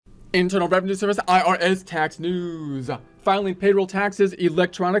Internal Revenue Service IRS tax news. Filing payroll taxes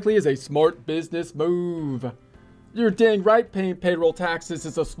electronically is a smart business move. You're dang right paying payroll taxes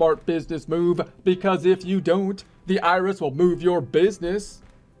is a smart business move, because if you don't, the IRS will move your business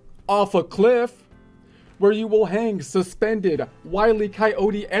off a cliff where you will hang suspended, Wile E.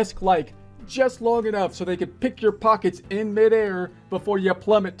 Coyote-esque like, just long enough so they can pick your pockets in midair before you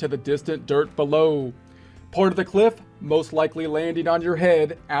plummet to the distant dirt below. Part of the cliff most likely landing on your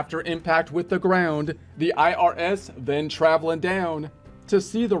head after impact with the ground, the IRS then traveling down to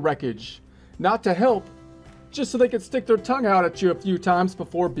see the wreckage. Not to help, just so they can stick their tongue out at you a few times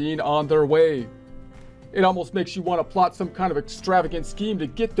before being on their way. It almost makes you want to plot some kind of extravagant scheme to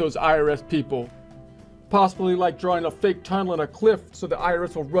get those IRS people. Possibly like drawing a fake tunnel in a cliff so the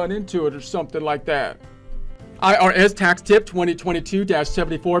IRS will run into it or something like that. IRS Tax Tip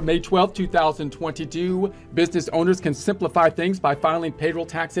 2022-74, May 12, 2022. Business owners can simplify things by filing payroll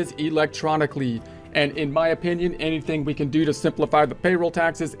taxes electronically. And in my opinion, anything we can do to simplify the payroll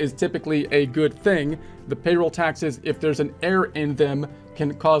taxes is typically a good thing. The payroll taxes, if there's an error in them,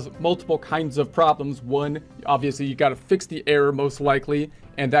 can cause multiple kinds of problems. One, obviously you got to fix the error most likely,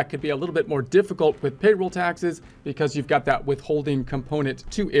 and that could be a little bit more difficult with payroll taxes because you've got that withholding component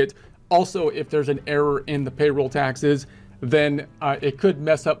to it. Also, if there's an error in the payroll taxes, then it could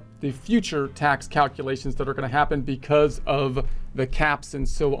mess up the future tax calculations that are going to happen because of the caps and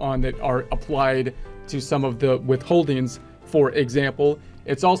so on that are applied to some of the withholdings. For example,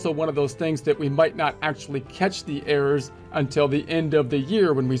 it's also one of those things that we might not actually catch the errors until the end of the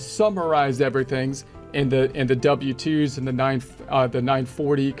year when we summarize everything in the W-2s and the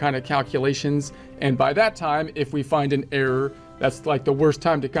 940 kind of calculations. And by that time, if we find an error, that's like the worst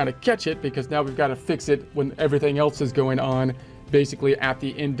time to kind of catch it, because now we've got to fix it when everything else is going on, basically at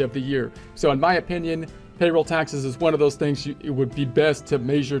the end of the year. So in my opinion, payroll taxes is one of those things it would be best to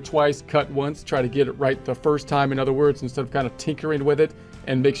measure twice, cut once, try to get it right the first time, in other words, instead of kind of tinkering with it,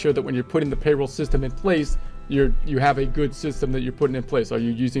 and make sure that when you're putting the payroll system in place, you have a good system that you're putting in place. Are you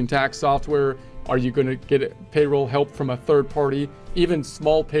using tax software? Are you going to get payroll help from a third party? Even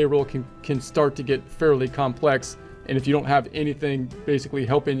small payroll can start to get fairly complex. And if you don't have anything basically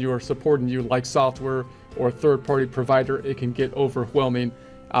helping you or supporting you like software or a third-party provider, it can get overwhelming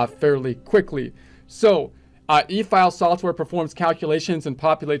fairly quickly. So eFile software performs calculations and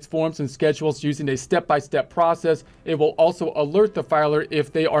populates forms and schedules using a step-by-step process. It will also alert the filer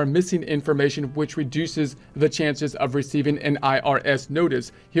if they are missing information, which reduces the chances of receiving an IRS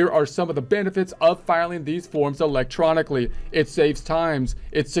notice. Here are some of the benefits of filing these forms electronically. It saves times.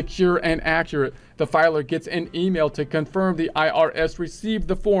 It's secure and accurate. The filer gets an email to confirm the IRS received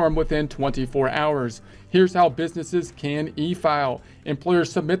the form within 24 hours. Here's how businesses can e-file. Employers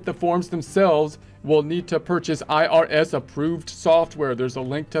submit the forms themselves, will need to purchase IRS approved software. There's a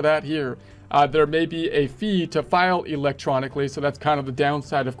link to that here. There may be a fee to file electronically, so that's kind of the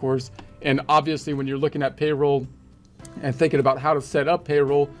downside, of course. And obviously when you're looking at payroll and thinking about how to set up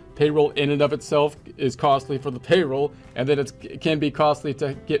payroll in and of itself is costly for the payroll, and then it can be costly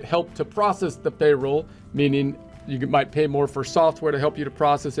to get help to process the payroll, meaning you might pay more for software to help you to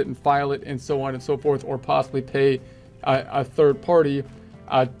process it and file it and so on and so forth, or possibly pay a third party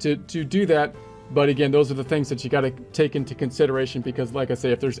to do that. But again, those are the things that you got to take into consideration, because like I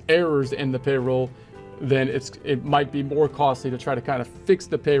say, if there's errors in the payroll, then it might be more costly to try to kind of fix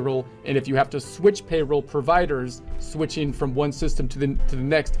the payroll. And if you have to switch payroll providers, switching from one system to the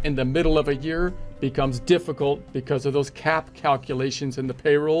next in the middle of a year becomes difficult because of those cap calculations in the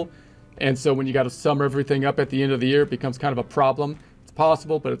payroll. And so when you got to sum everything up at the end of the year, it becomes kind of a problem. It's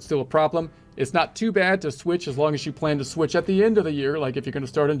possible, but it's still a problem. It's not too bad to switch as long as you plan to switch at the end of the year, like if you're going to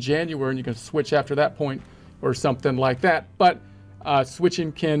start in January and you can switch after that point or something like that. But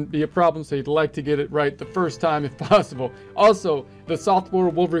switching can be a problem, so you'd like to get it right the first time if possible. Also, the software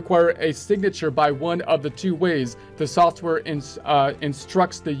will require a signature by one of the two ways. The software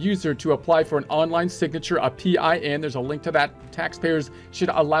instructs the user to apply for an online signature, a PIN. There's a link to that. Taxpayers should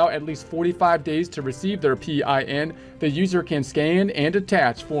allow at least 45 days to receive their PIN. The user can scan and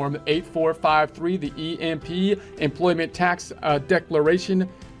attach Form 8453, the EMP, Employment Tax Declaration,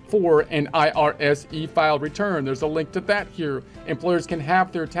 for an IRS e-file return. There's a link to that here. Employers can have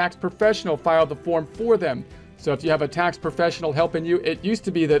their tax professional file the form for them. So if you have a tax professional helping you, it used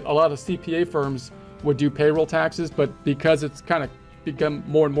to be that a lot of CPA firms would do payroll taxes, but because it's kind of become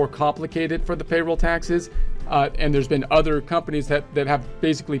more and more complicated for the payroll taxes, and there's been other companies that have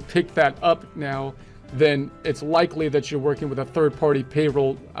basically picked that up now, then it's likely that you're working with a third-party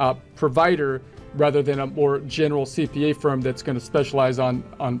payroll provider rather than a more general CPA firm that's going to specialize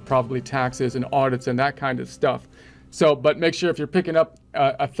on probably taxes and audits and that kind of stuff. So, but make sure if you're picking up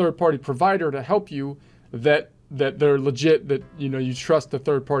a third-party provider to help you, that they're legit, that you trust the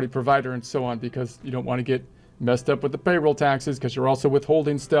third-party provider and so on, because you don't want to get messed up with the payroll taxes, because you're also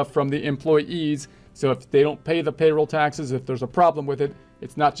withholding stuff from the employees. So if they don't pay the payroll taxes, if there's a problem with it,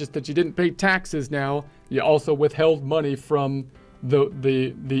 it's not just that you didn't pay taxes now, you also withheld money from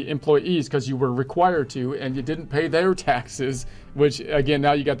the employees because you were required to, and you didn't pay their taxes, which again,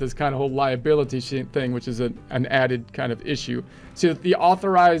 now you got this kind of whole liability thing, which is an added kind of issue. So the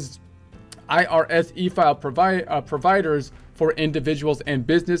authorized IRS e-file providers for individuals and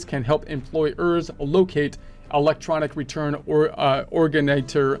business can help employers locate electronic return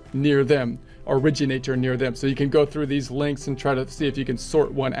originator near them. So you can go through these links and try to see if you can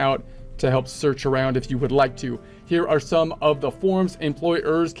sort one out to help search around if you would like to. Here are some of the forms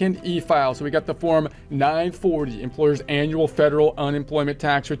employers can e-file. So we got the form 940, employer's annual federal unemployment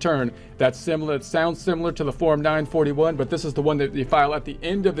tax return. That's similar. It sounds similar to the form 941, but this is the one that you file at the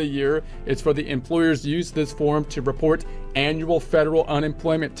end of the year. It's for the employers use this form to report annual federal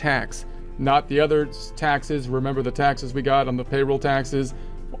unemployment tax, not the other taxes. Remember the taxes we got on the payroll taxes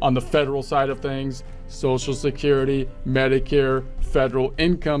on the federal side of things: Social Security, Medicare, federal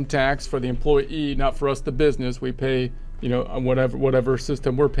income tax for the employee, not for us, the business. We pay, whatever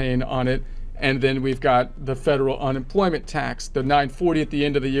system we're paying on it. And then we've got the federal unemployment tax. The 940 at the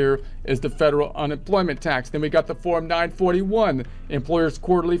end of the year is the federal unemployment tax. Then we got the form 941, employer's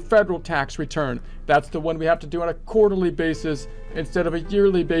quarterly federal tax return. That's the one we have to do on a quarterly basis instead of a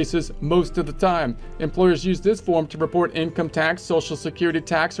yearly basis most of the time. Employers use this form to report income tax, Social Security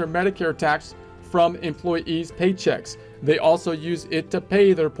tax, or Medicare tax from employees' paychecks. They also use it to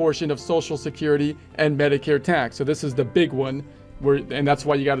pay their portion of Social Security and Medicare tax. So this is the big one, and that's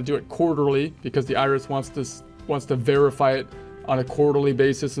why you got to do it quarterly, because the IRS wants to verify it on a quarterly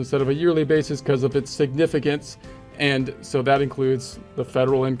basis instead of a yearly basis because of its significance. And so that includes the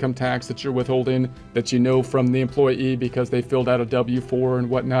federal income tax that you're withholding, that you know from the employee because they filled out a W-4 and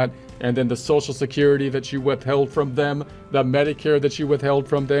whatnot, and then the Social Security that you withheld from them, the Medicare that you withheld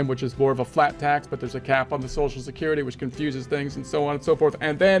from them, which is more of a flat tax, but there's a cap on the Social Security, which confuses things, and so on and so forth.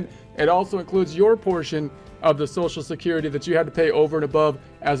 And then it also includes your portion of the Social Security that you had to pay over and above,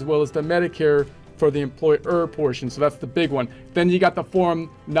 as well as the Medicare for the employer portion. So that's the big one. Then you got the form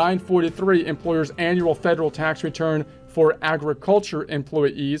 943, employer's annual federal tax return for agriculture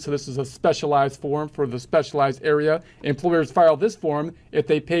employees. So this is a specialized form for the specialized area. Employers file this form if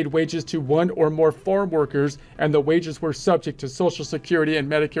they paid wages to one or more farm workers and the wages were subject to Social Security and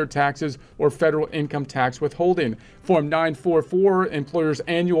Medicare taxes or federal income tax withholding. Form 944, employer's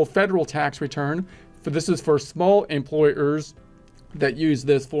annual federal tax return. This is for small employers that use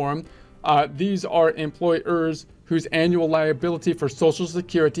this form. These are employers whose annual liability for Social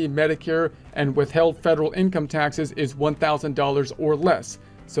Security, Medicare, and withheld federal income taxes is $1,000 or less.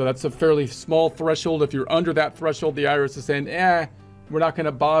 So that's a fairly small threshold. If you're under that threshold, the IRS is saying, we're not going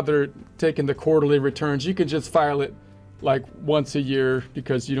to bother taking the quarterly returns. You can just file it like once a year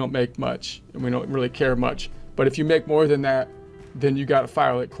because you don't make much and we don't really care much. But if you make more than that, then you got to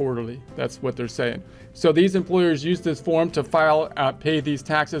file it quarterly. That's what they're saying. So these employers use this form to pay these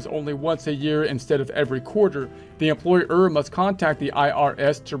taxes only once a year instead of every quarter. The employer must contact the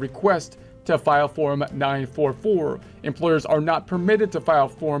IRS to request to file Form 944. Employers are not permitted to file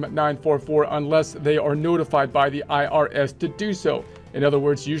Form 944 unless they are notified by the IRS to do so. In other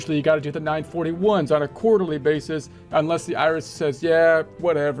words, usually you got to do the 941s on a quarterly basis unless the IRS says, yeah,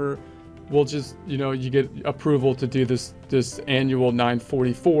 whatever. We'll just, you get approval to do this annual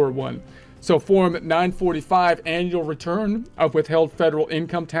 944 one. So Form 945, annual return of withheld federal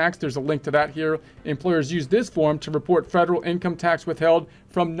income tax. There's a link to that here. Employers use this form to report federal income tax withheld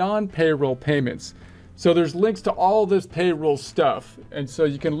from non-payroll payments. So there's links to all this payroll stuff. And so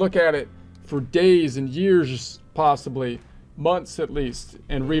you can look at it for days and years, possibly months at least,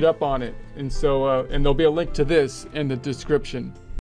 and read up on it. And so, and there'll be a link to this in the description.